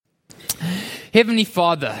Heavenly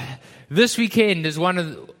Father, this weekend is one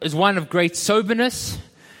of great soberness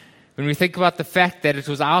when we think about the fact that it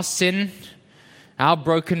was our sin, our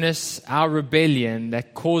brokenness, our rebellion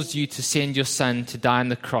that caused you to send your Son to die on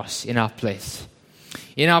the cross in our place.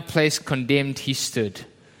 In our place, condemned, he stood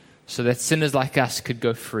so that sinners like us could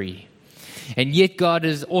go free. And yet, God,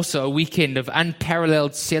 is also a weekend of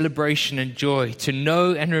unparalleled celebration and joy to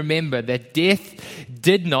know and remember that death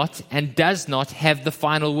did not and does not have the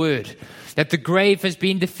final word, that the grave has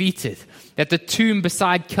been defeated, that the tomb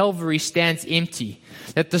beside Calvary stands empty,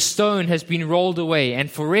 that the stone has been rolled away, and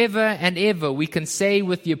forever and ever we can say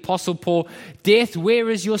with the Apostle Paul, "Death, where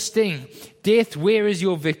is your sting? Death, where is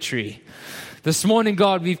your victory?" This morning,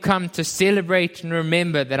 God, we've come to celebrate and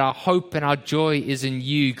remember that our hope and our joy is in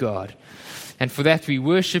you, God. And for that, we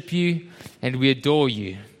worship you and we adore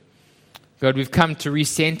you. God, we've come to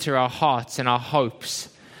recenter our hearts and our hopes,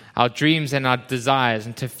 our dreams and our desires,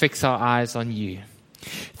 and to fix our eyes on you.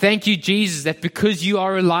 Thank you, Jesus, that because you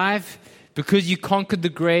are alive, because you conquered the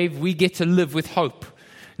grave, we get to live with hope.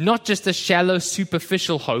 Not just a shallow,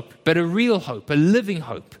 superficial hope, but a real hope, a living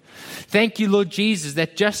hope. Thank you, Lord Jesus,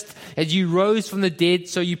 that just as you rose from the dead,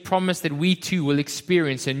 so you promise that we too will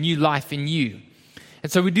experience a new life in you.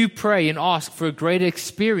 And so we do pray and ask for a greater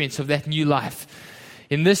experience of that new life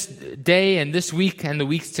in this day and this week and the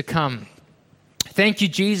weeks to come. Thank you,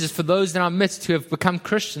 Jesus, for those in our midst who have become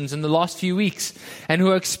Christians in the last few weeks and who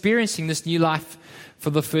are experiencing this new life for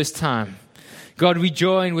the first time. God, we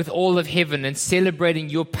join with all of heaven in celebrating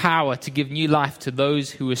your power to give new life to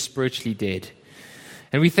those who are spiritually dead.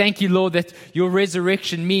 And we thank you, Lord, that your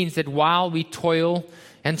resurrection means that while we toil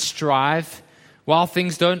and strive, while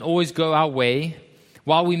things don't always go our way,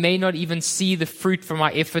 while we may not even see the fruit from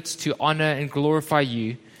our efforts to honor and glorify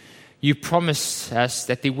you, you promise us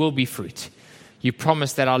that there will be fruit. You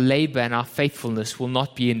promise that our labor and our faithfulness will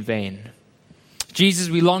not be in vain. Jesus,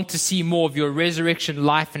 we long to see more of your resurrection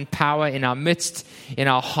life and power in our midst, in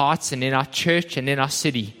our hearts and in our church and in our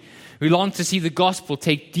city. We long to see the gospel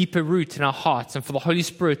take deeper root in our hearts and for the Holy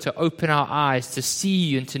Spirit to open our eyes to see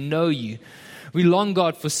you and to know you. We long,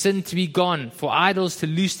 God, for sin to be gone, for idols to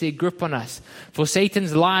loose their grip on us, for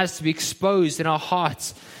Satan's lies to be exposed in our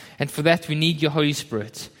hearts. And for that, we need your Holy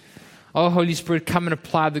Spirit. Oh, Holy Spirit, come and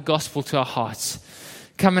apply the gospel to our hearts.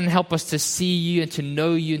 Come and help us to see you and to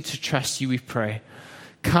know you and to trust you, we pray.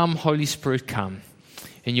 Come, Holy Spirit, come.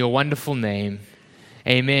 In your wonderful name,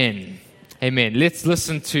 amen. Amen. Let's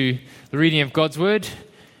listen to the reading of God's word,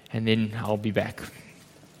 and then I'll be back.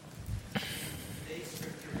 Today's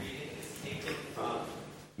scripture reading is taken from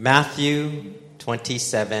Matthew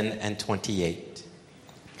 27 and 28.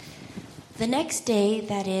 The next day,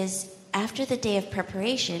 that is, after the day of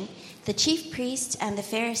preparation, the chief priests and the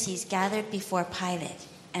Pharisees gathered before Pilate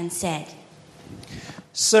and said,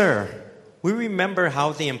 "Sir, we remember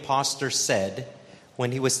how the impostor said,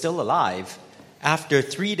 when he was still alive, 'After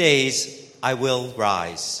 3 days I will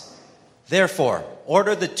rise.' Therefore,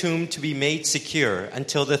 order the tomb to be made secure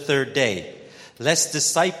until the 3rd day, lest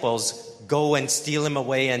disciples go and steal him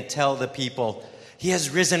away and tell the people, 'He has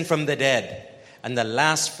risen from the dead,' and the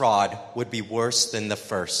last fraud would be worse than the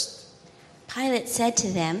first." Pilate said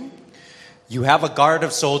to them, "You have a guard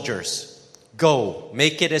of soldiers. Go,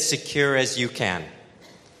 make it as secure as you can."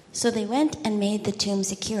 So they went and made the tomb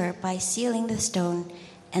secure by sealing the stone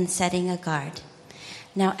and setting a guard.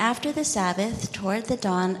 Now after the Sabbath, toward the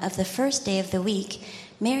dawn of the 1st day of the week,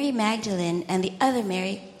 Mary Magdalene and the other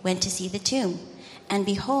Mary went to see the tomb. And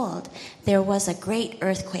behold, there was a great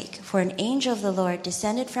earthquake, for an angel of the Lord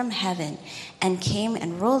descended from heaven and came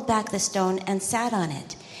and rolled back the stone and sat on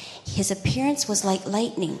it. His appearance was like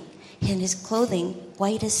lightning, and his clothing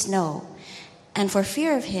white as snow. And for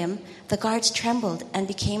fear of him, the guards trembled and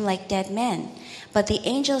became like dead men. But the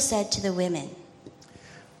angel said to the women,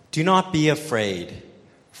 "Do not be afraid,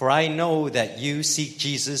 for I know that you seek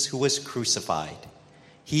Jesus who was crucified.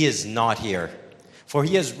 He is not here, for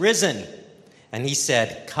he has risen." And he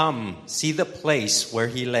said, "Come, see the place where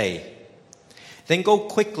he lay. Then go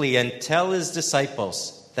quickly and tell his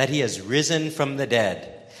disciples that he has risen from the dead.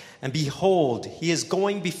 And behold, he is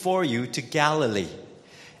going before you to Galilee.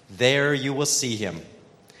 There you will see him.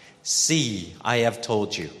 See, I have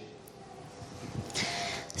told you."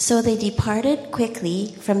 So they departed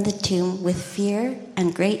quickly from the tomb with fear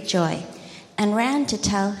and great joy, and ran to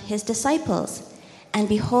tell his disciples. And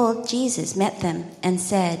behold, Jesus met them and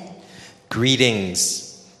said,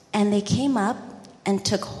 "Greetings." And they came up and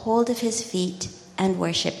took hold of his feet and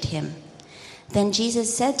worshipped him. Then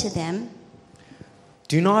Jesus said to them,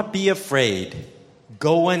 "Do not be afraid.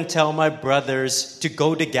 Go and tell my brothers to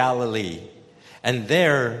go to Galilee, and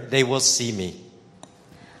there they will see me."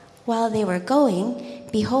 While they were going,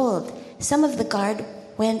 behold, some of the guard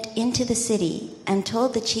went into the city and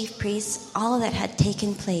told the chief priests all that had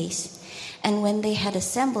taken place. And when they had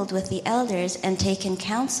assembled with the elders and taken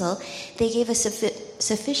counsel, they gave a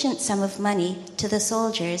sufficient sum of money to the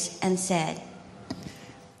soldiers and said,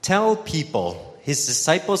 "Tell people, his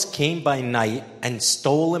disciples came by night and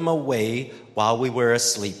stole him away while we were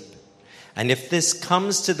asleep. And if this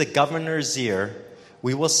comes to the governor's ear,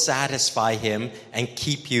 we will satisfy him and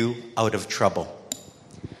keep you out of trouble."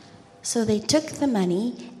 So they took the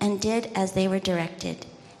money and did as they were directed.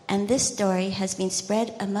 And this story has been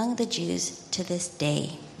spread among the Jews to this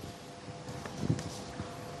day.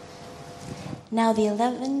 Now the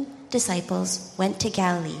 11 disciples went to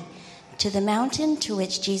Galilee, to the mountain to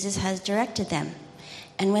which Jesus has directed them.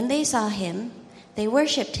 And when they saw him, they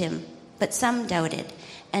worshipped him, but some doubted.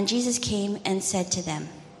 And Jesus came and said to them,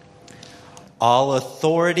 "All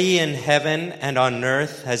authority in heaven and on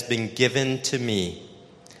earth has been given to me.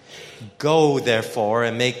 Go, therefore,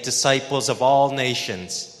 and make disciples of all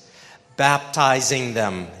nations, baptizing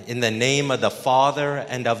them in the name of the Father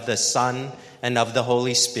and of the Son and of the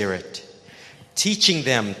Holy Spirit, teaching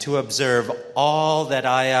them to observe all that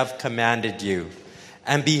I have commanded you.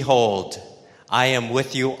 And behold, I am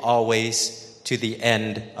with you always to the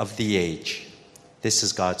end of the age." This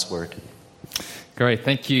is God's word. Great.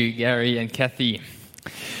 Thank you, Gary and Kathy.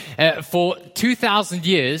 For 2,000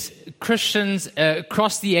 years, Christians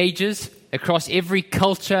across the ages, across every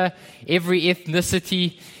culture, every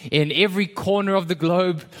ethnicity, in every corner of the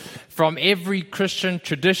globe, from every Christian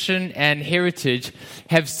tradition and heritage,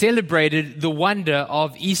 have celebrated the wonder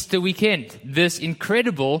of Easter weekend, this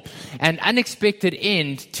incredible and unexpected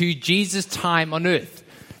end to Jesus' time on earth.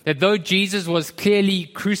 That though Jesus was clearly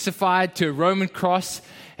crucified to a Roman cross,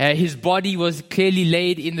 his body was clearly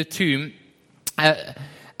laid in the tomb,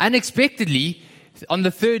 unexpectedly, on the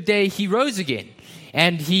third day, he rose again.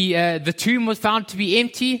 And the tomb was found to be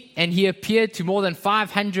empty, and he appeared to more than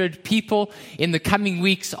 500 people in the coming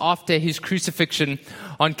weeks after his crucifixion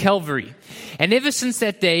on Calvary. And ever since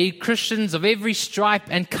that day, Christians of every stripe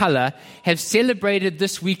and color have celebrated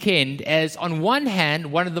this weekend as, on one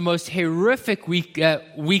hand, one of the most horrific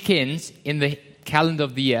weekends in the calendar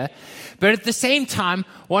of the year, but at the same time,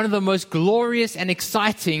 one of the most glorious and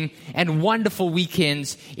exciting and wonderful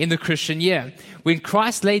weekends in the Christian year, when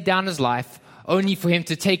Christ laid down his life only for him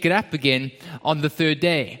to take it up again on the third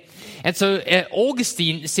day. And so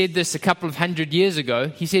Augustine said this a couple of hundred years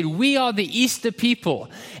ago. He said, "We are the Easter people,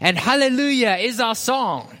 and hallelujah is our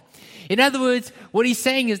song." In other words, what he's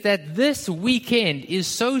saying is that this weekend is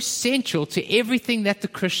so central to everything that the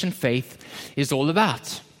Christian faith is all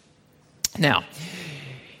about. Now,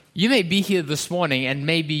 you may be here this morning and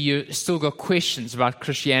maybe you still got questions about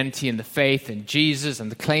Christianity and the faith and Jesus and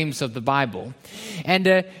the claims of the Bible.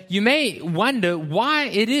 And you may wonder why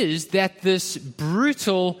it is that this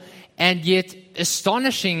brutal and yet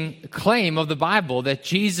astonishing claim of the Bible that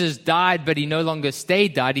Jesus died but he no longer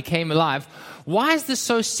stayed dead, he came alive. Why is this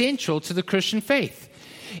so central to the Christian faith?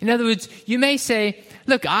 In other words, you may say,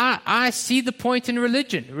 look, I see the point in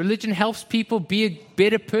religion. Religion helps people be a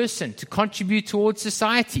better person, to contribute towards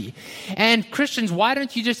society. And Christians, why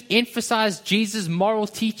don't you just emphasize Jesus' moral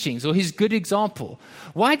teachings or his good example?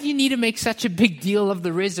 Why do you need to make such a big deal of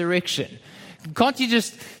the resurrection? Can't you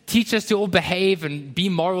just teach us to all behave and be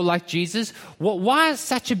moral like Jesus? Why is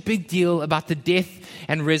such a big deal about the death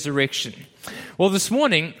and resurrection? Well, this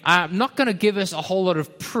morning, I'm not going to give us a whole lot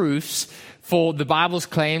of proofs for the Bible's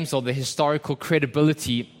claims or the historical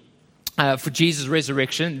credibility for Jesus'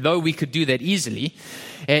 resurrection, though we could do that easily.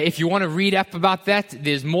 If you want to read up about that,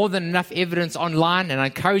 there's more than enough evidence online, and I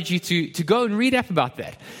encourage you to go and read up about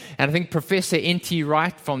that. And I think Professor N.T.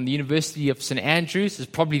 Wright from the University of St. Andrews is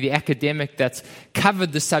probably the academic that's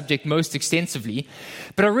covered the subject most extensively.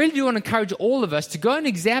 But I really do want to encourage all of us to go and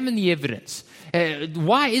examine the evidence.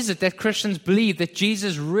 Why is it that Christians believe that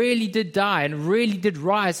Jesus really did die and really did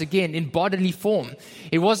rise again in bodily form?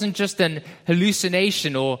 It wasn't just an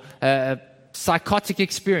hallucination or psychotic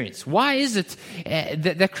experience. Why is it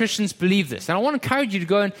that Christians believe this? And I want to encourage you to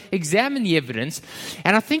go and examine the evidence.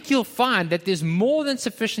 And I think you'll find that there's more than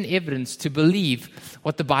sufficient evidence to believe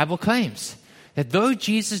what the Bible claims. That though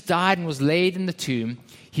Jesus died and was laid in the tomb,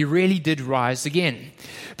 he really did rise again.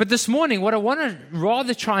 But this morning, what I want to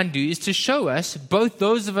rather try and do is to show us, both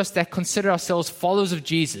those of us that consider ourselves followers of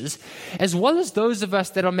Jesus, as well as those of us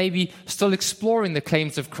that are maybe still exploring the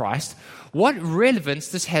claims of Christ, what relevance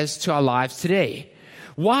this has to our lives today.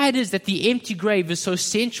 Why it is that the empty grave is so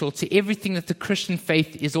central to everything that the Christian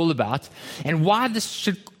faith is all about, and why this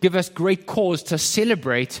should give us great cause to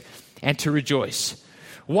celebrate and to rejoice.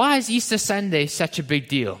 Why is Easter Sunday such a big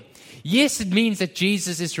deal? Yes, it means that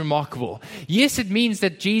Jesus is remarkable. Yes, it means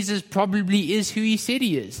that Jesus probably is who he said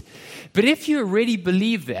he is. But if you already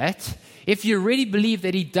believe that, if you already believe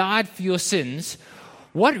that he died for your sins,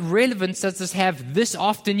 what relevance does this have this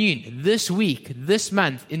afternoon, this week, this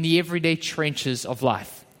month in the everyday trenches of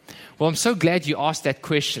life? Well, I'm so glad you asked that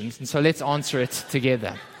question, and so let's answer it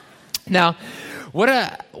together. Now, what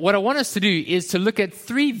I want us to do is to look at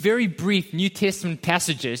 3 very brief New Testament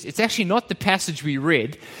passages. It's actually not the passage we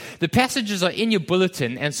read. The passages are in your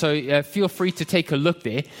bulletin, and so feel free to take a look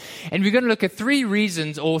there. And we're going to look at 3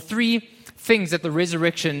 reasons or 3 things that the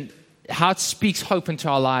resurrection, how it speaks hope into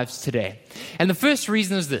our lives today. And the first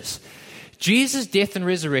reason is this. Jesus' death and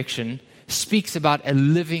resurrection speaks about a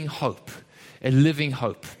living hope. A living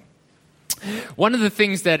hope. One of the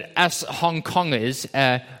things that us Hong Kongers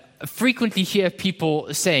frequently hear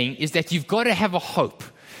people saying is that you've got to have a hope.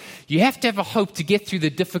 You have to have a hope to get through the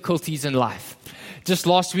difficulties in life. Just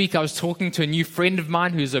last week, I was talking to a new friend of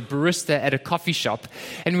mine who's a barista at a coffee shop,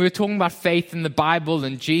 and we were talking about faith in the Bible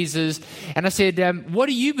and Jesus. And I said, what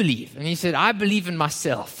do you believe? And he said, I believe in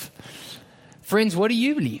myself. Friends, what do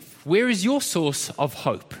you believe? Where is your source of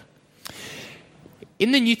hope?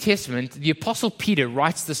 In the New Testament, the Apostle Peter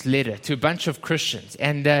writes this letter to a bunch of Christians,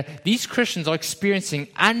 and these Christians are experiencing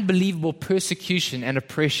unbelievable persecution and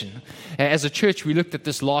oppression. As a church, we looked at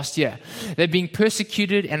this last year. They're being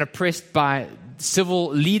persecuted and oppressed by civil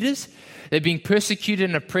leaders. They're being persecuted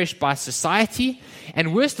and oppressed by society,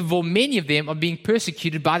 and worst of all, many of them are being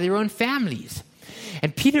persecuted by their own families.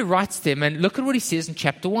 And Peter writes to them, and look at what he says in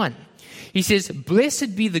chapter 1. He says,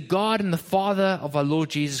 "Blessed be the God and the Father of our Lord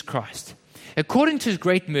Jesus Christ. According to his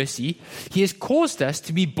great mercy, he has caused us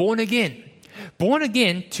to be born again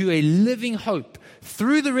to a living hope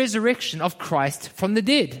through the resurrection of Christ from the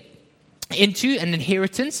dead, into an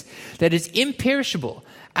inheritance that is imperishable,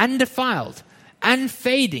 undefiled,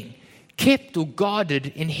 unfading, kept or guarded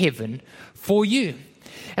in heaven for you."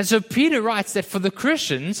 And so Peter writes that for the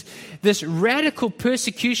Christians, this radical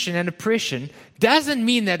persecution and oppression doesn't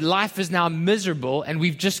mean that life is now miserable and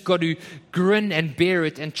we've just got to grin and bear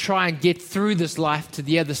it and try and get through this life to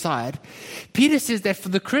the other side. Peter says that for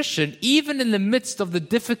the Christian, even in the midst of the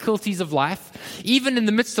difficulties of life, even in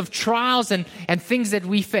the midst of trials and things that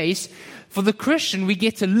we face, for the Christian, we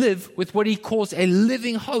get to live with what he calls a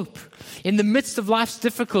living hope in the midst of life's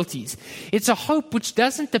difficulties. It's a hope which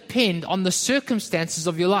doesn't depend on the circumstances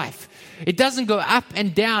of your life. It doesn't go up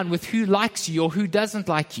and down with who likes you or who doesn't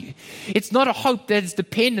like you. It's not a hope that is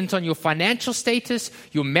dependent on your financial status,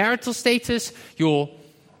 your marital status, your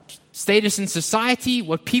status in society,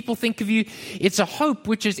 what people think of you. It's a hope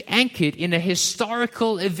which is anchored in a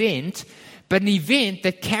historical event, but an event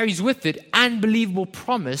that carries with it unbelievable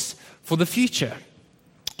promise for the future.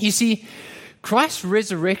 You see, Christ's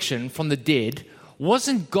resurrection from the dead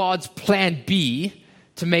wasn't God's plan B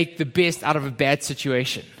to make the best out of a bad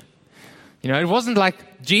situation. You know, it wasn't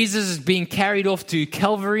like Jesus is being carried off to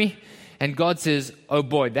Calvary and God says, oh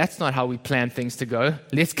boy, that's not how we plan things to go.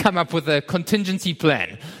 Let's come up with a contingency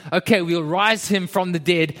plan. Okay, we'll rise him from the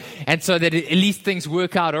dead and so that at least things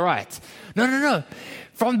work out all right. No.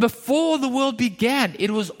 From before the world began,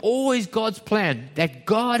 it was always God's plan that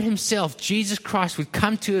God himself, Jesus Christ, would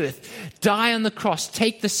come to earth, die on the cross,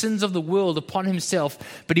 take the sins of the world upon himself,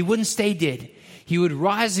 but he wouldn't stay dead. He would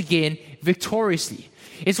rise again victoriously.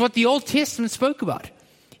 It's what the Old Testament spoke about.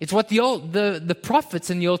 It's what the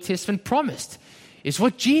prophets in the Old Testament promised. It's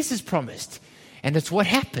what Jesus promised. And it's what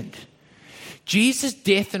happened. Jesus'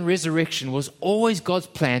 death and resurrection was always God's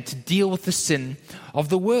plan to deal with the sin of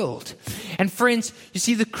the world. And friends, you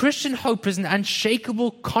see, the Christian hope is an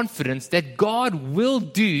unshakable confidence that God will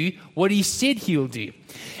do what he said he'll do.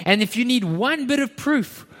 And if you need one bit of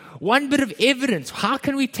proof, one bit of evidence, how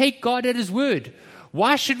can we take God at his word?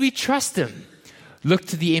 Why should we trust him? Look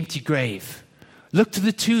to the empty grave. Look to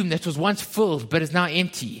the tomb that was once filled but is now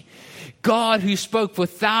empty. God, who spoke for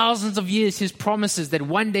thousands of years his promises that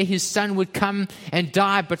one day his son would come and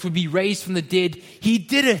die but would be raised from the dead, he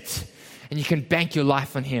did it. And you can bank your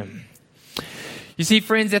life on him. You see,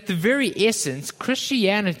 friends, at the very essence,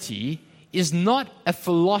 Christianity is not a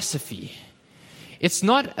philosophy. It's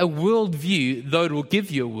not a worldview, though it will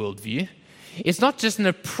give you a worldview. It's not just an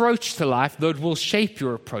approach to life, though it will shape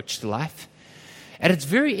your approach to life. At its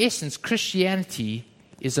very essence, Christianity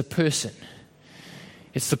is a person.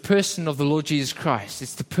 It's the person of the Lord Jesus Christ.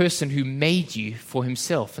 It's the person who made you for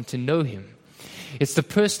himself and to know him. It's the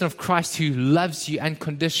person of Christ who loves you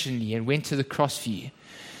unconditionally and went to the cross for you.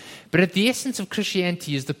 But at the essence of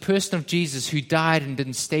Christianity is the person of Jesus who died and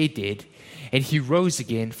didn't stay dead, and he rose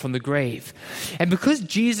again from the grave. And because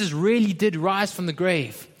Jesus really did rise from the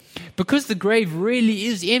grave, because the grave really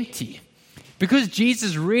is empty, because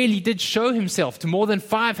Jesus really did show himself to more than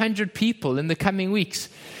 500 people in the coming weeks,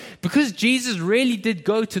 because Jesus really did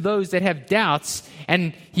go to those that have doubts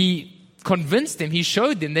and he convinced them, he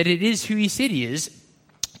showed them that it is who he said he is,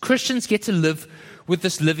 Christians get to live with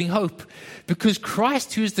this living hope. Because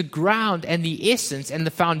Christ, who is the ground and the essence and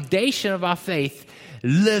the foundation of our faith,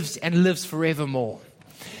 lives and lives forevermore.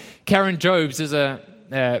 Karen Jobes is a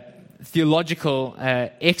theological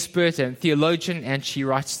expert and theologian, and she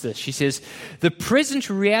writes this. She says, the present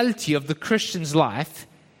reality of the Christian's life,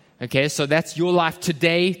 okay, so that's your life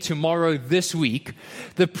today, tomorrow, this week.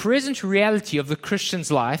 The present reality of the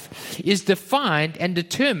Christian's life is defined and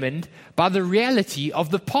determined by the reality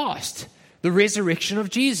of the past, the resurrection of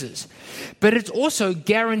Jesus. But it's also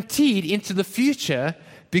guaranteed into the future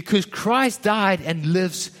because Christ died and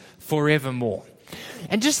lives forevermore.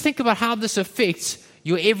 And just think about how this affects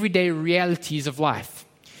your everyday realities of life.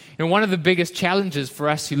 You know, one of the biggest challenges for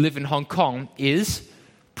us who live in Hong Kong is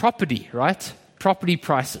property, right? Property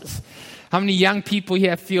prices. How many young people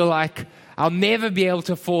here feel like I'll never be able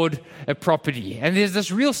to afford a property? And there's this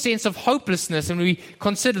real sense of hopelessness when we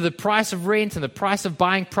consider the price of rent and the price of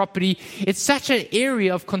buying property. It's such an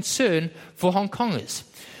area of concern for Hong Kongers.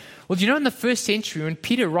 Well, do you know, in the first century, when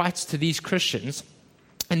Peter writes to these Christians,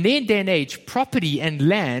 in their day and age, property and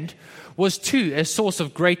land was too a source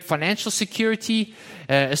of great financial security,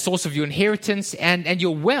 a source of your inheritance, and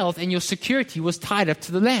your wealth and your security was tied up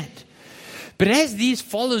to the land. But as these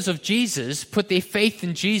followers of Jesus put their faith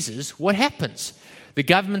in Jesus, what happens? The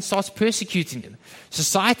government starts persecuting them.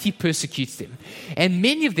 Society persecutes them. And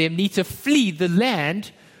many of them need to flee the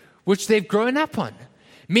land which they've grown up on.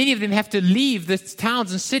 Many of them have to leave the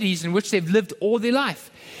towns and cities in which they've lived all their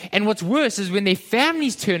life. And what's worse is when their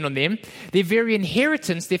families turn on them, their very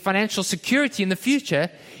inheritance, their financial security in the future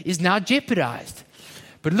is now jeopardized.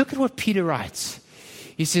 But look at what Peter writes.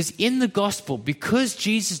 He says, in the gospel, because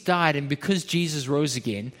Jesus died and because Jesus rose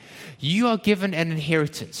again, you are given an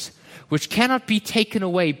inheritance which cannot be taken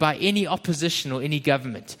away by any opposition or any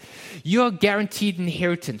government. You are guaranteed an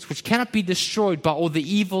inheritance which cannot be destroyed by all the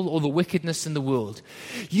evil or the wickedness in the world.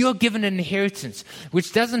 You are given an inheritance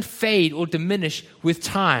which doesn't fade or diminish with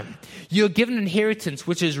time. You are given an inheritance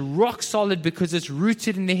which is rock solid because it's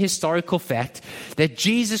rooted in the historical fact that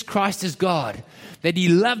Jesus Christ is God, that he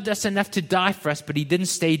loved us enough to die for us, but he didn't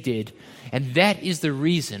stay dead. And that is the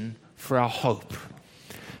reason for our hope.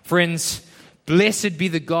 Friends, blessed be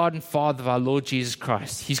the God and Father of our Lord Jesus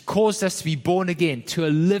Christ. He's caused us to be born again to a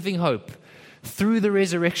living hope through the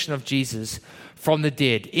resurrection of Jesus from the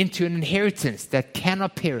dead into an inheritance that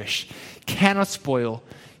cannot perish, cannot spoil,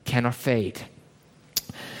 cannot fade.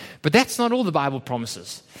 But that's not all the Bible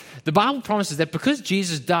promises. The Bible promises that because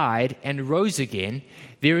Jesus died and rose again,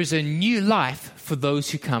 there is a new life for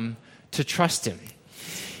those who come to trust him.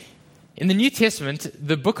 In the New Testament,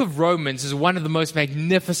 the book of Romans is one of the most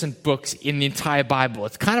magnificent books in the entire Bible.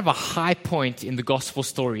 It's kind of a high point in the gospel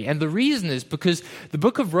story. And the reason is because the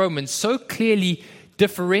book of Romans so clearly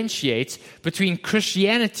differentiates between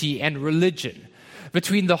Christianity and religion,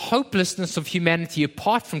 between the hopelessness of humanity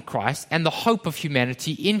apart from Christ and the hope of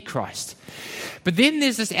humanity in Christ. But then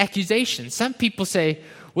there's this accusation. Some people say,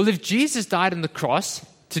 well, if Jesus died on the cross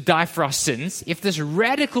to die for our sins, if this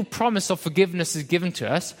radical promise of forgiveness is given to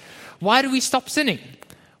us, why do we stop sinning?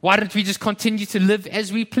 Why don't we just continue to live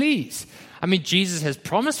as we please? I mean, Jesus has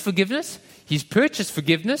promised forgiveness. He's purchased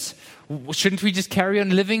forgiveness. Shouldn't we just carry on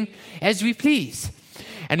living as we please?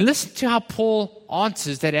 And listen to how Paul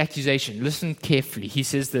answers that accusation. Listen carefully. He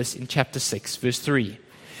says this in chapter 6, verse 3.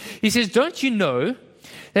 He says, don't you know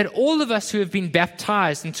that all of us who have been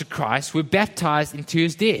baptized into Christ were baptized into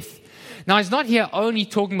his death? Now, he's not here only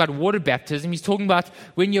talking about water baptism. He's talking about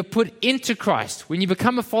when you're put into Christ. When you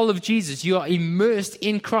become a follower of Jesus, you are immersed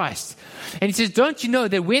in Christ. And he says, don't you know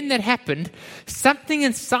that when that happened, something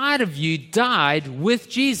inside of you died with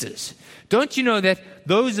Jesus? Don't you know that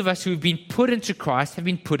those of us who have been put into Christ have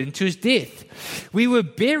been put into his death? We were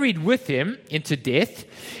buried with him into death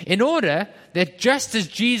in order that just as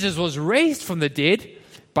Jesus was raised from the dead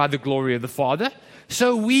by the glory of the Father,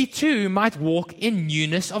 so we too might walk in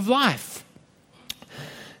newness of life.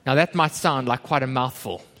 Now that might sound like quite a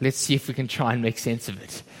mouthful. Let's see if we can try and make sense of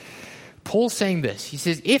it. Paul's saying this. He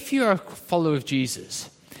says, if you're a follower of Jesus,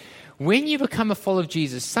 when you become a follower of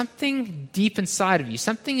Jesus, something deep inside of you,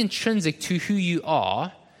 something intrinsic to who you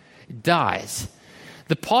are, dies.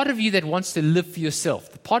 The part of you that wants to live for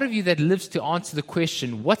yourself, the part of you that lives to answer the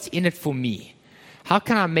question, what's in it for me? How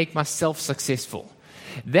can I make myself successful?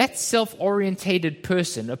 That self-orientated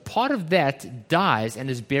person, a part of that dies and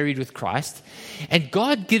is buried with Christ, and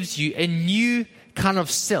God gives you a new kind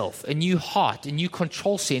of self, a new heart, a new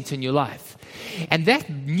control center in your life. And that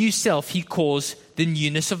new self he calls the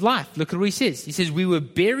newness of life. Look at what he says. He says, we were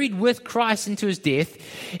buried with Christ into his death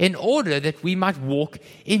in order that we might walk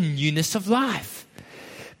in newness of life.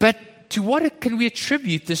 But to what can we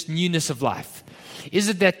attribute this newness of life? Is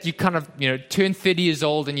it that you kind of, turn 30 years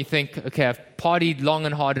old and you think, okay, I've partied long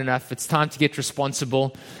and hard enough. It's time to get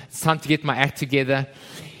responsible. It's time to get my act together.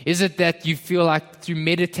 Is it that you feel like through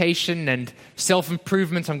meditation and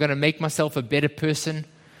self-improvement, I'm going to make myself a better person?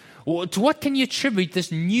 Or to what can you attribute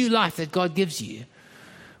this new life that God gives you?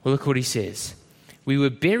 Well, look what he says. We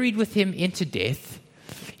were buried with him into death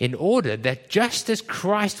in order that just as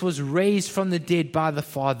Christ was raised from the dead by the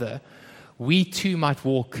Father, we too might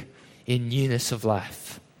walk in newness of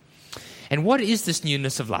life. And what is this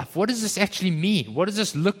newness of life? What does this actually mean? What does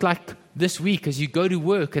this look like this week as you go to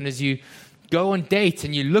work and as you go on dates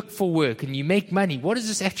and you look for work and you make money? What does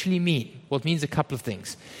this actually mean? Well, it means a couple of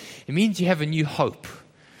things. It means you have a new hope.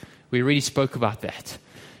 We already spoke about that.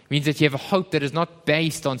 It means that you have a hope that is not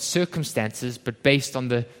based on circumstances, but based on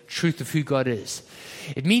the truth of who God is.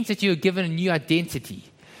 It means that you are given a new identity.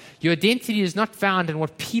 Your identity is not found in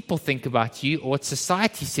what people think about you or what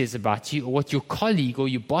society says about you or what your colleague or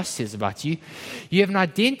your boss says about you. You have an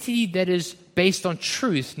identity that is based on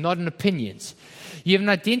truth, not on opinions. You have an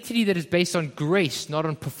identity that is based on grace, not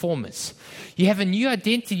on performance. You have a new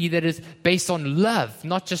identity that is based on love,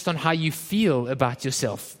 not just on how you feel about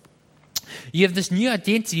yourself. You have this new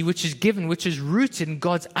identity which is given, which is rooted in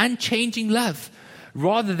God's unchanging love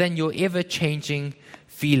rather than your ever-changing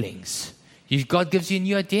feelings. God gives you a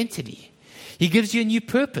new identity. He gives you a new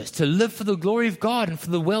purpose to live for the glory of God and for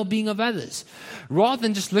the well-being of others. Rather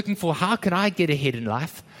than just looking for how can I get ahead in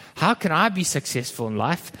life? How can I be successful in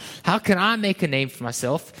life? How can I make a name for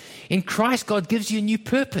myself? In Christ, God gives you a new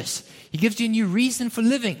purpose. He gives you a new reason for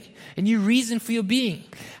living, a new reason for your being.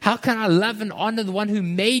 How can I love and honor the one who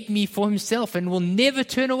made me for himself and will never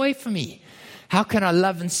turn away from me? How can I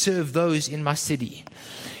love and serve those in my city?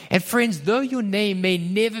 And friends, though your name may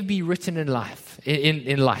never be written in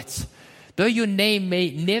lights, though your name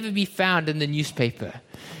may never be found in the newspaper,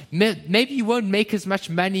 maybe you won't make as much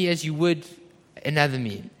money as you would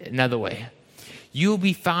another way. You'll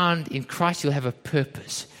be found in Christ. You'll have a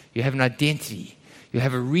purpose. You have an identity. You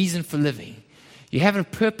have a reason for living. You have a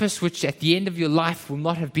purpose which at the end of your life will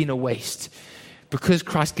not have been a waste because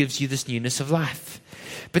Christ gives you this newness of life.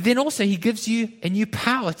 But then also he gives you a new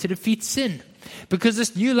power to defeat sin. Because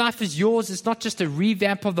this new life is yours. It's not just a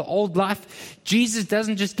revamp of the old life. Jesus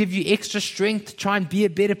doesn't just give you extra strength to try and be a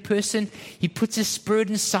better person. He puts his spirit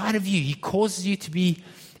inside of you. He causes you to be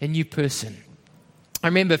a new person. I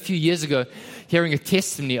remember a few years ago hearing a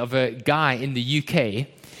testimony of a guy in the UK.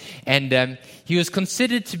 And he was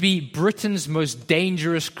considered to be Britain's most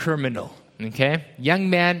dangerous criminal. Okay? Young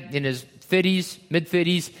man in his 30s,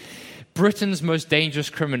 mid-30s. Britain's most dangerous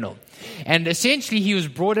criminal. And essentially, he was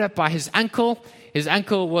brought up by his uncle. His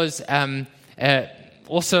uncle was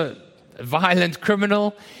also a violent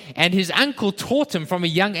criminal. And his uncle taught him from a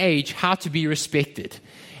young age how to be respected.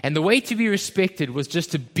 And the way to be respected was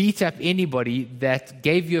just to beat up anybody that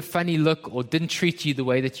gave you a funny look or didn't treat you the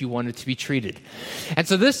way that you wanted to be treated. And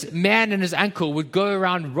so this man and his uncle would go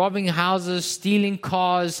around robbing houses, stealing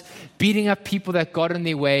cars, beating up people that got in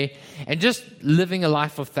their way, and just living a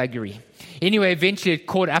life of thuggery. Anyway, eventually it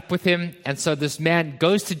caught up with him, and so this man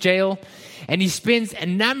goes to jail, and he spends a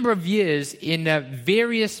number of years in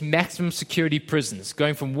various maximum security prisons,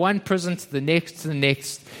 going from one prison to the next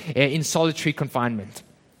in solitary confinement.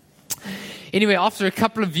 Anyway, after a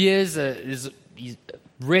couple of years, his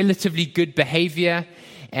relatively good behavior,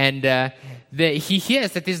 and he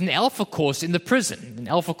hears that there's an Alpha course in the prison. An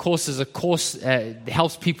Alpha course is a course that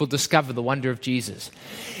helps people discover the wonder of Jesus.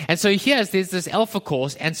 And so he hears there's this Alpha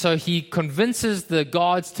course, and so he convinces the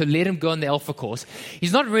guards to let him go on the Alpha course.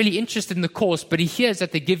 He's not really interested in the course, but he hears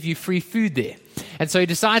that they give you free food there. And so he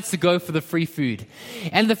decides to go for the free food.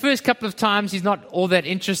 And the first couple of times, he's not all that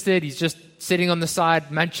interested. He's just sitting on the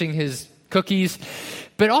side, munching his cookies.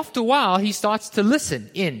 But after a while, he starts to listen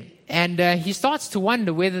in. And he starts to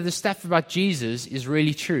wonder whether the stuff about Jesus is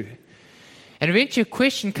really true. And eventually a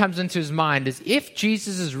question comes into his mind is, if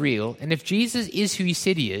Jesus is real, and if Jesus is who he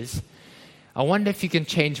said he is, I wonder if he can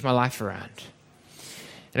change my life around.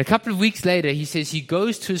 And a couple of weeks later, he says he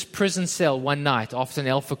goes to his prison cell one night after an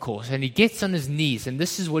Alpha course, and he gets on his knees, and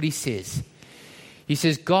this is what he says. He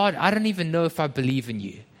says, God, I don't even know if I believe in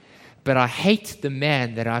you, but I hate the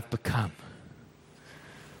man that I've become.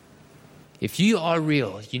 If you are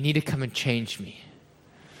real, you need to come and change me.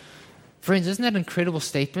 Friends, isn't that an incredible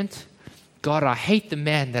statement? God, I hate the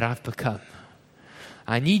man that I've become.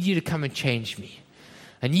 I need you to come and change me.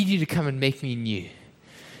 I need you to come and make me new. And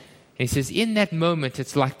he says, in that moment,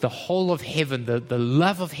 it's like the whole of heaven, the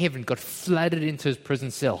love of heaven got flooded into his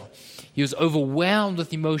prison cell. He was overwhelmed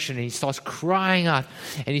with emotion, and he starts crying out.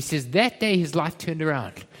 And he says that day his life turned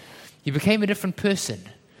around. He became a different person.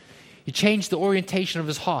 He changed the orientation of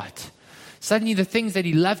his heart. Suddenly the things that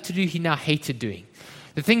he loved to do, he now hated doing.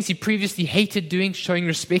 The things he previously hated doing, showing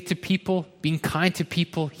respect to people, being kind to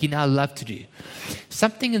people, he now loved to do.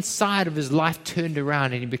 Something inside of his life turned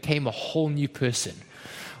around and he became a whole new person.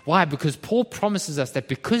 Why? Because Paul promises us that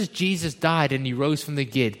because Jesus died and he rose from the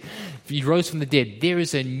dead, there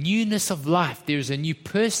is a newness of life. There is a new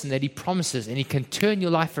person that he promises, and he can turn your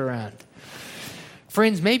life around.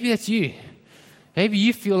 Friends, maybe that's you. Maybe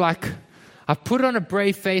you feel like I put on a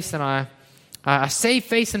brave face and I save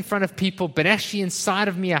face in front of people, but actually inside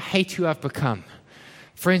of me I hate who I've become.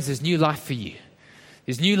 Friends, there's new life for you.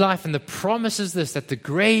 There's new life, and the promise is this, that the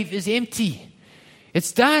grave is empty.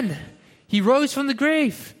 It's done. He rose from the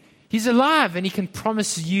grave. He's alive, and he can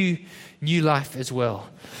promise you new life as well.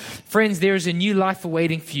 Friends, there is a new life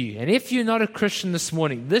awaiting for you. And if you're not a Christian this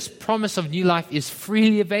morning, this promise of new life is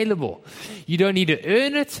freely available. You don't need to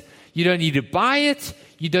earn it. You don't need to buy it.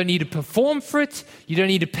 You don't need to perform for it. You don't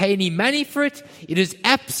need to pay any money for it. It is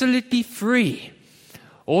absolutely free.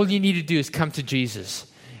 All you need to do is come to Jesus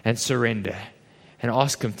and surrender and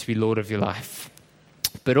ask him to be Lord of your life.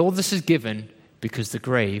 But all this is given because the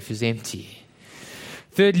grave is empty.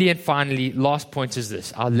 Thirdly and finally, last point is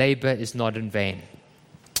this: our labor is not in vain.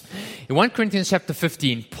 In 1 Corinthians chapter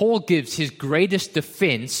 15, Paul gives his greatest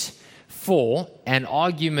defense for an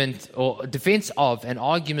argument, or defense of an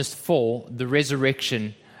argument for the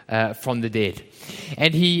resurrection from the dead.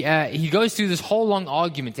 And he goes through this whole long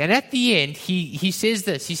argument. And at the end, he says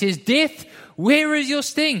this. He says, "Death, where is your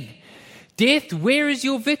sting? Death, where is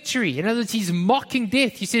your victory?" In other words, he's mocking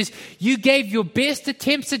death. He says, you gave your best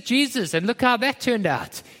attempts at Jesus, and look how that turned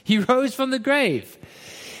out. He rose from the grave.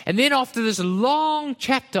 And then after this long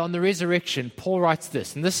chapter on the resurrection, Paul writes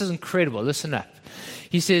this, and this is incredible. Listen up.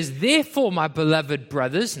 He says, "Therefore, my beloved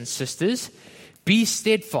brothers and sisters, be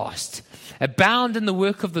steadfast, abound in the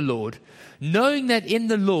work of the Lord, knowing that in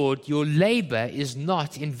the Lord your labor is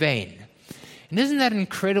not in vain." And isn't that an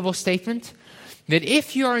incredible statement? That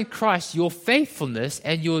if you are in Christ, your faithfulness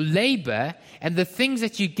and your labor and the things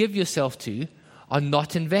that you give yourself to are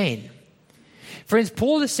not in vain. Friends,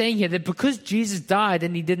 Paul is saying here that because Jesus died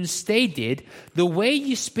and he didn't stay dead, the way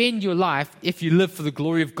you spend your life, if you live for the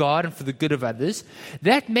glory of God and for the good of others,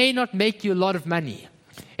 that may not make you a lot of money.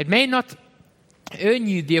 It may not earn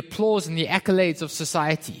you the applause and the accolades of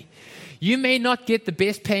society. You may not get the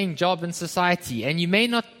best paying job in society, and you may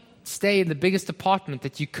not stay in the biggest apartment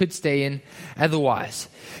that you could stay in otherwise.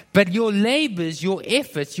 But your labors, your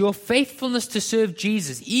efforts, your faithfulness to serve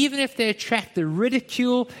Jesus, even if they attract the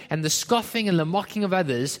ridicule and the scoffing and the mocking of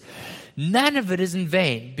others, none of it is in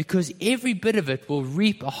vain, because every bit of it will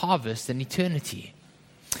reap a harvest in eternity.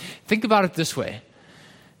 Think about it this way.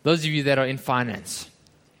 Those of you that are in finance,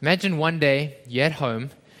 imagine one day you're at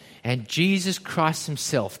home and Jesus Christ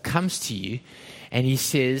himself comes to you and he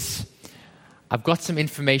says, "I've got some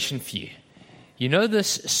information for you. You know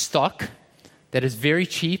this stock that is very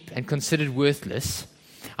cheap and considered worthless?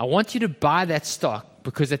 I want you to buy that stock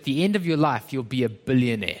because at the end of your life, you'll be a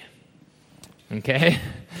billionaire." Okay?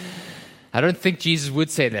 I don't think Jesus would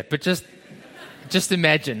say that, but just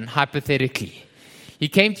imagine, hypothetically. He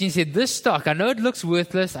came to you and said, "This stock, I know it looks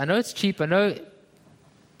worthless. I know it's cheap. I know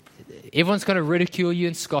everyone's going to ridicule you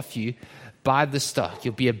and scoff you. Buy the stock.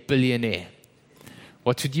 You'll be a billionaire."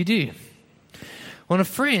 What would you do? Well,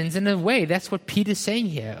 friends, in a way, that's what Peter's saying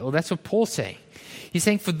here, or that's what Paul's saying. He's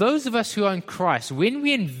saying for those of us who are in Christ, when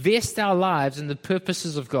we invest our lives in the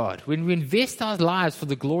purposes of God, when we invest our lives for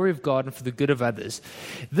the glory of God and for the good of others,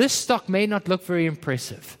 this stock may not look very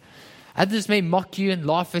impressive. Others may mock you and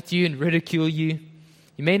laugh at you and ridicule you.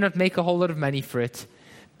 You may not make a whole lot of money for it,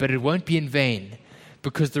 but it won't be in vain,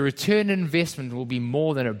 because the return on investment will be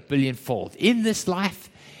more than 1 billion-fold in this life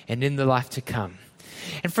and in the life to come.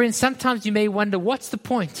 And friends, sometimes you may wonder, what's the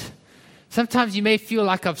point? Sometimes you may feel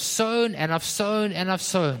like I've sown and I've sown and I've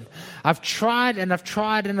sown. I've tried and I've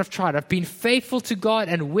tried and I've tried. I've been faithful to God,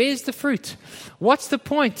 and where's the fruit? What's the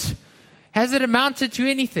point? Has it amounted to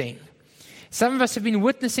anything? Some of us have been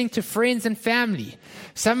witnessing to friends and family.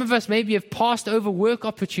 Some of us maybe have passed over work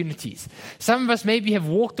opportunities. Some of us maybe have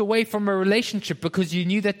walked away from a relationship because you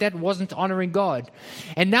knew that that wasn't honoring God.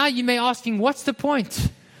 And now you may be asking, what's the point?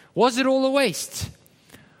 Was it all a waste?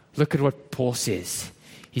 Look at what Paul says.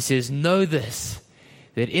 He says, "Know this,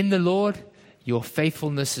 that in the Lord your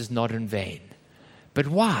faithfulness is not in vain." But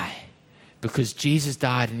why? Because Jesus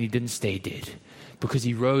died and he didn't stay dead. Because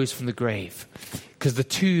he rose from the grave. Because the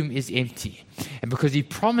tomb is empty. And because he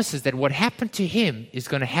promises that what happened to him is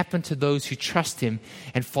going to happen to those who trust him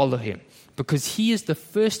and follow him. Because he is the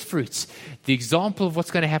first fruits, the example of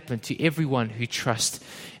what's going to happen to everyone who trusts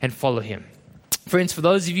and follow him. Friends, for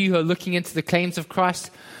those of you who are looking into the claims of Christ,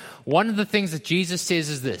 one of the things that Jesus says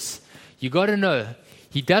is this. You got to know,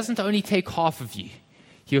 he doesn't only take half of you.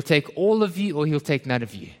 He'll take all of you or he'll take none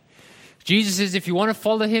of you. Jesus says if you want to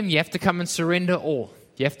follow him, you have to come and surrender all.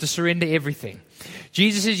 You have to surrender everything.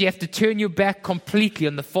 Jesus says you have to turn your back completely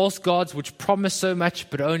on the false gods which promise so much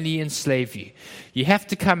but only enslave you. You have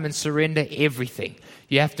to come and surrender everything.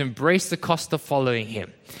 You have to embrace the cost of following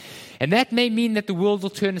him. And that may mean that the world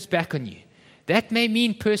will turn its back on you. That may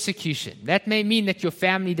mean persecution. That may mean that your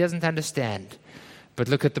family doesn't understand. But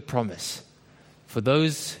look at the promise. For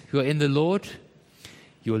those who are in the Lord,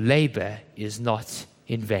 your labor is not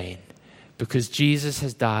in vain. Because Jesus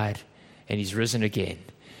has died and he's risen again.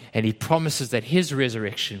 And he promises that his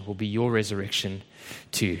resurrection will be your resurrection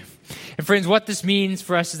too. And friends, what this means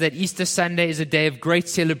for us is that Easter Sunday is a day of great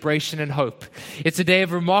celebration and hope. It's a day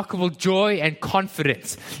of remarkable joy and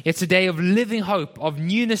confidence. It's a day of living hope, of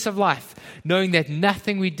newness of life, knowing that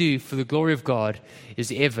nothing we do for the glory of God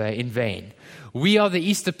is ever in vain. We are the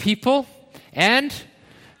Easter people, and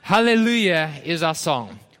hallelujah is our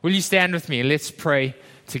song. Will you stand with me? Let's pray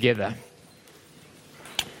together.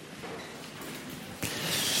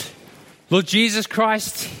 Lord Jesus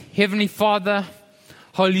Christ, Heavenly Father,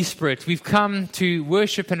 Holy Spirit, we've come to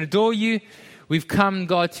worship and adore you. We've come,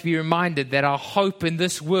 God, to be reminded that our hope in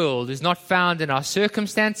this world is not found in our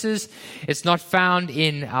circumstances. It's not found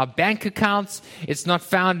in our bank accounts. It's not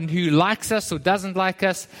found in who likes us or doesn't like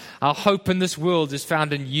us. Our hope in this world is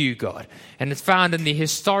found in you, God. And it's found in the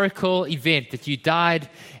historical event that you died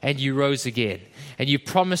and you rose again. And you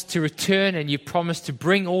promised to return and you promised to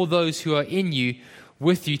bring all those who are in you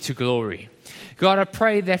with you to glory. God, I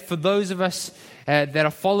pray that for those of us that are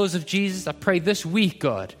followers of Jesus, I pray this week,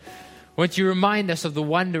 God, won't you remind us of the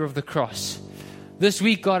wonder of the cross? This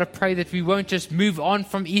week, God, I pray that we won't just move on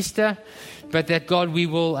from Easter, but that, God, we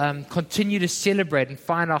will continue to celebrate and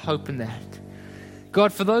find our hope in that.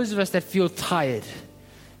 God, for those of us that feel tired,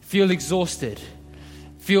 feel exhausted,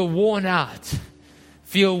 feel worn out,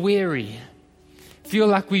 feel weary, feel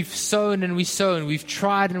like we've sown and we've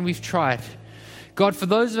tried and we've tried. God, for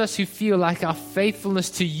those of us who feel like our faithfulness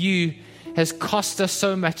to you has cost us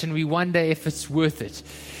so much and we wonder if it's worth it.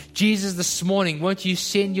 Jesus, this morning, won't you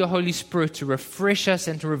send your Holy Spirit to refresh us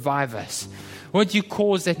and to revive us? Won't you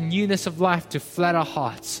cause that newness of life to flood our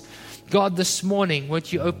hearts? God, this morning,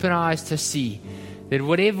 won't you open our eyes to see that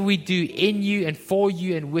whatever we do in you and for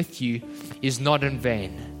you and with you is not in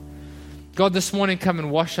vain. God, this morning, come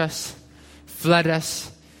and wash us, flood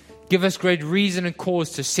us, give us great reason and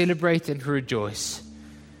cause to celebrate and to rejoice.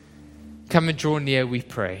 Come and draw near, we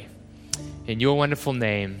pray. In your wonderful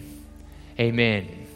name, amen.